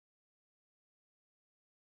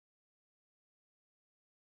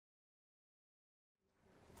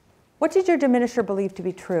What did your diminisher believe to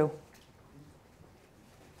be true?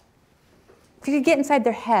 If you could get inside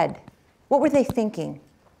their head, what were they thinking?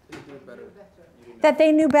 That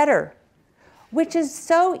they knew better. Which is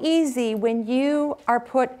so easy when you are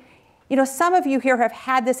put, you know, some of you here have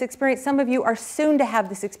had this experience. Some of you are soon to have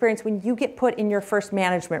this experience when you get put in your first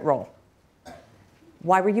management role.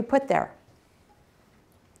 Why were you put there?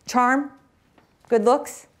 Charm? Good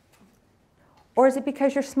looks? Or is it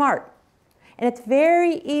because you're smart? And it's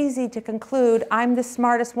very easy to conclude, I'm the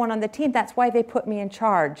smartest one on the team. That's why they put me in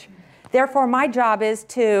charge. Therefore, my job is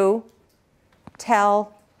to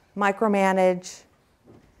tell, micromanage,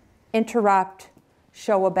 interrupt,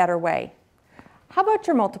 show a better way. How about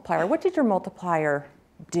your multiplier? What did your multiplier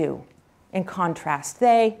do in contrast?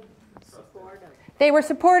 They were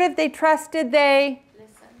supportive, they trusted, they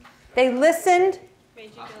listened.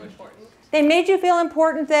 Made you feel important. They made you feel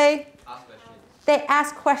important, they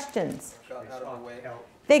asked questions.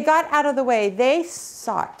 They got out of the way. They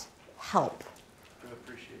sought help.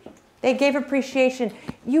 They gave appreciation.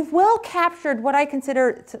 You've well captured what I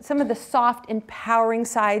consider some of the soft, empowering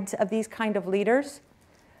sides of these kind of leaders.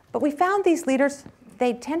 But we found these leaders,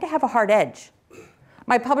 they tend to have a hard edge.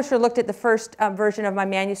 My publisher looked at the first version of my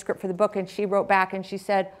manuscript for the book, and she wrote back and she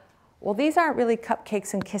said, well, these aren't really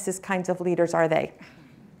cupcakes and kisses kinds of leaders, are they?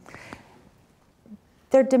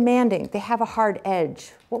 They're demanding. They have a hard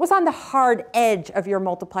edge. What was on the hard edge of your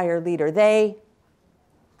multiplier leader? They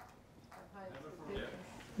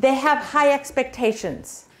have high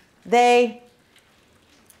expectations. They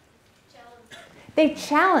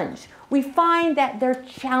challenge. We find that they're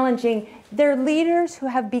challenging. They're leaders who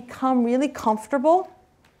have become really comfortable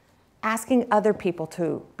asking other people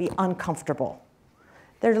to be uncomfortable.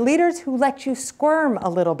 They're leaders who let you squirm a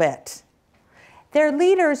little bit. They're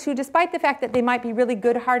leaders who, despite the fact that they might be really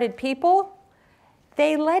good-hearted people,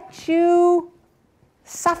 they let you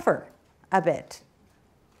suffer a bit.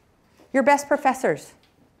 Your best professors.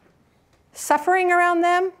 Suffering around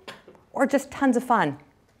them, or just tons of fun?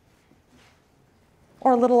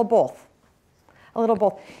 Or a little of both? A little of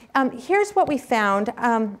both. Here's what we found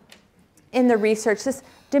in the research. This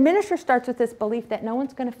diminisher starts with this belief that no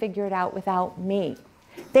one's going to figure it out without me.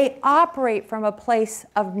 They operate from a place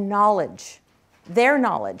of knowledge, their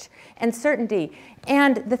knowledge and certainty.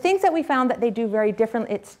 And the things that we found that they do very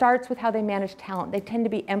differently, it starts with how they manage talent. They tend to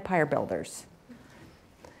be empire builders.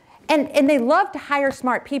 And they love to hire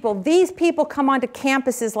smart people. These people come onto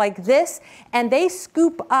campuses like this, and they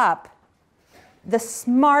scoop up the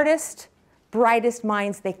smartest, brightest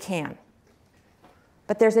minds they can.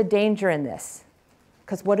 But there's a danger in this,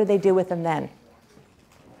 because what do they do with them then?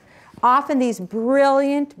 Often these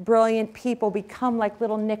brilliant, brilliant people become like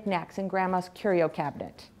little knickknacks in grandma's curio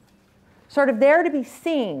cabinet. Sort of there to be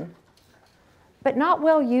seen, but not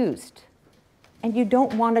well used. And you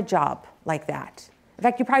don't want a job like that. In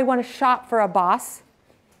fact, you probably want to shop for a boss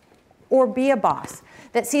or be a boss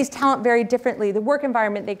that sees talent very differently. The work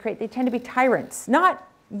environment they create, they tend to be tyrants, not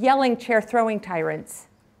yelling, chair-throwing tyrants,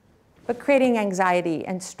 but creating anxiety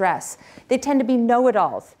and stress. They tend to be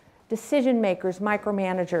know-it-alls, decision makers,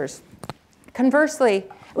 micromanagers. Conversely,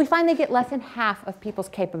 we find they get less than half of people's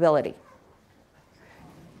capability.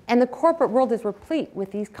 And the corporate world is replete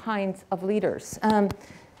with these kinds of leaders.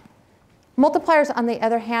 Multipliers, on the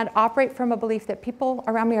other hand, operate from a belief that people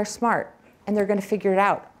around me are smart and they're going to figure it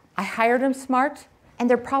out. I hired them smart, and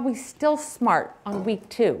they're probably still smart on week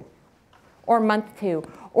 2 or month 2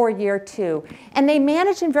 or year 2. And they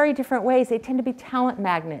manage in very different ways. They tend to be talent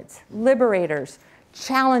magnets, liberators,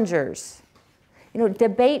 challengers,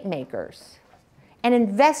 debate makers, and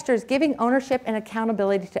investors, giving ownership and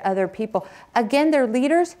accountability to other people. Again, they're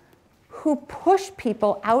leaders who push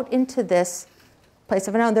people out into this place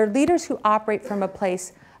of unknown. They're leaders who operate from a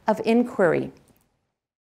place of inquiry.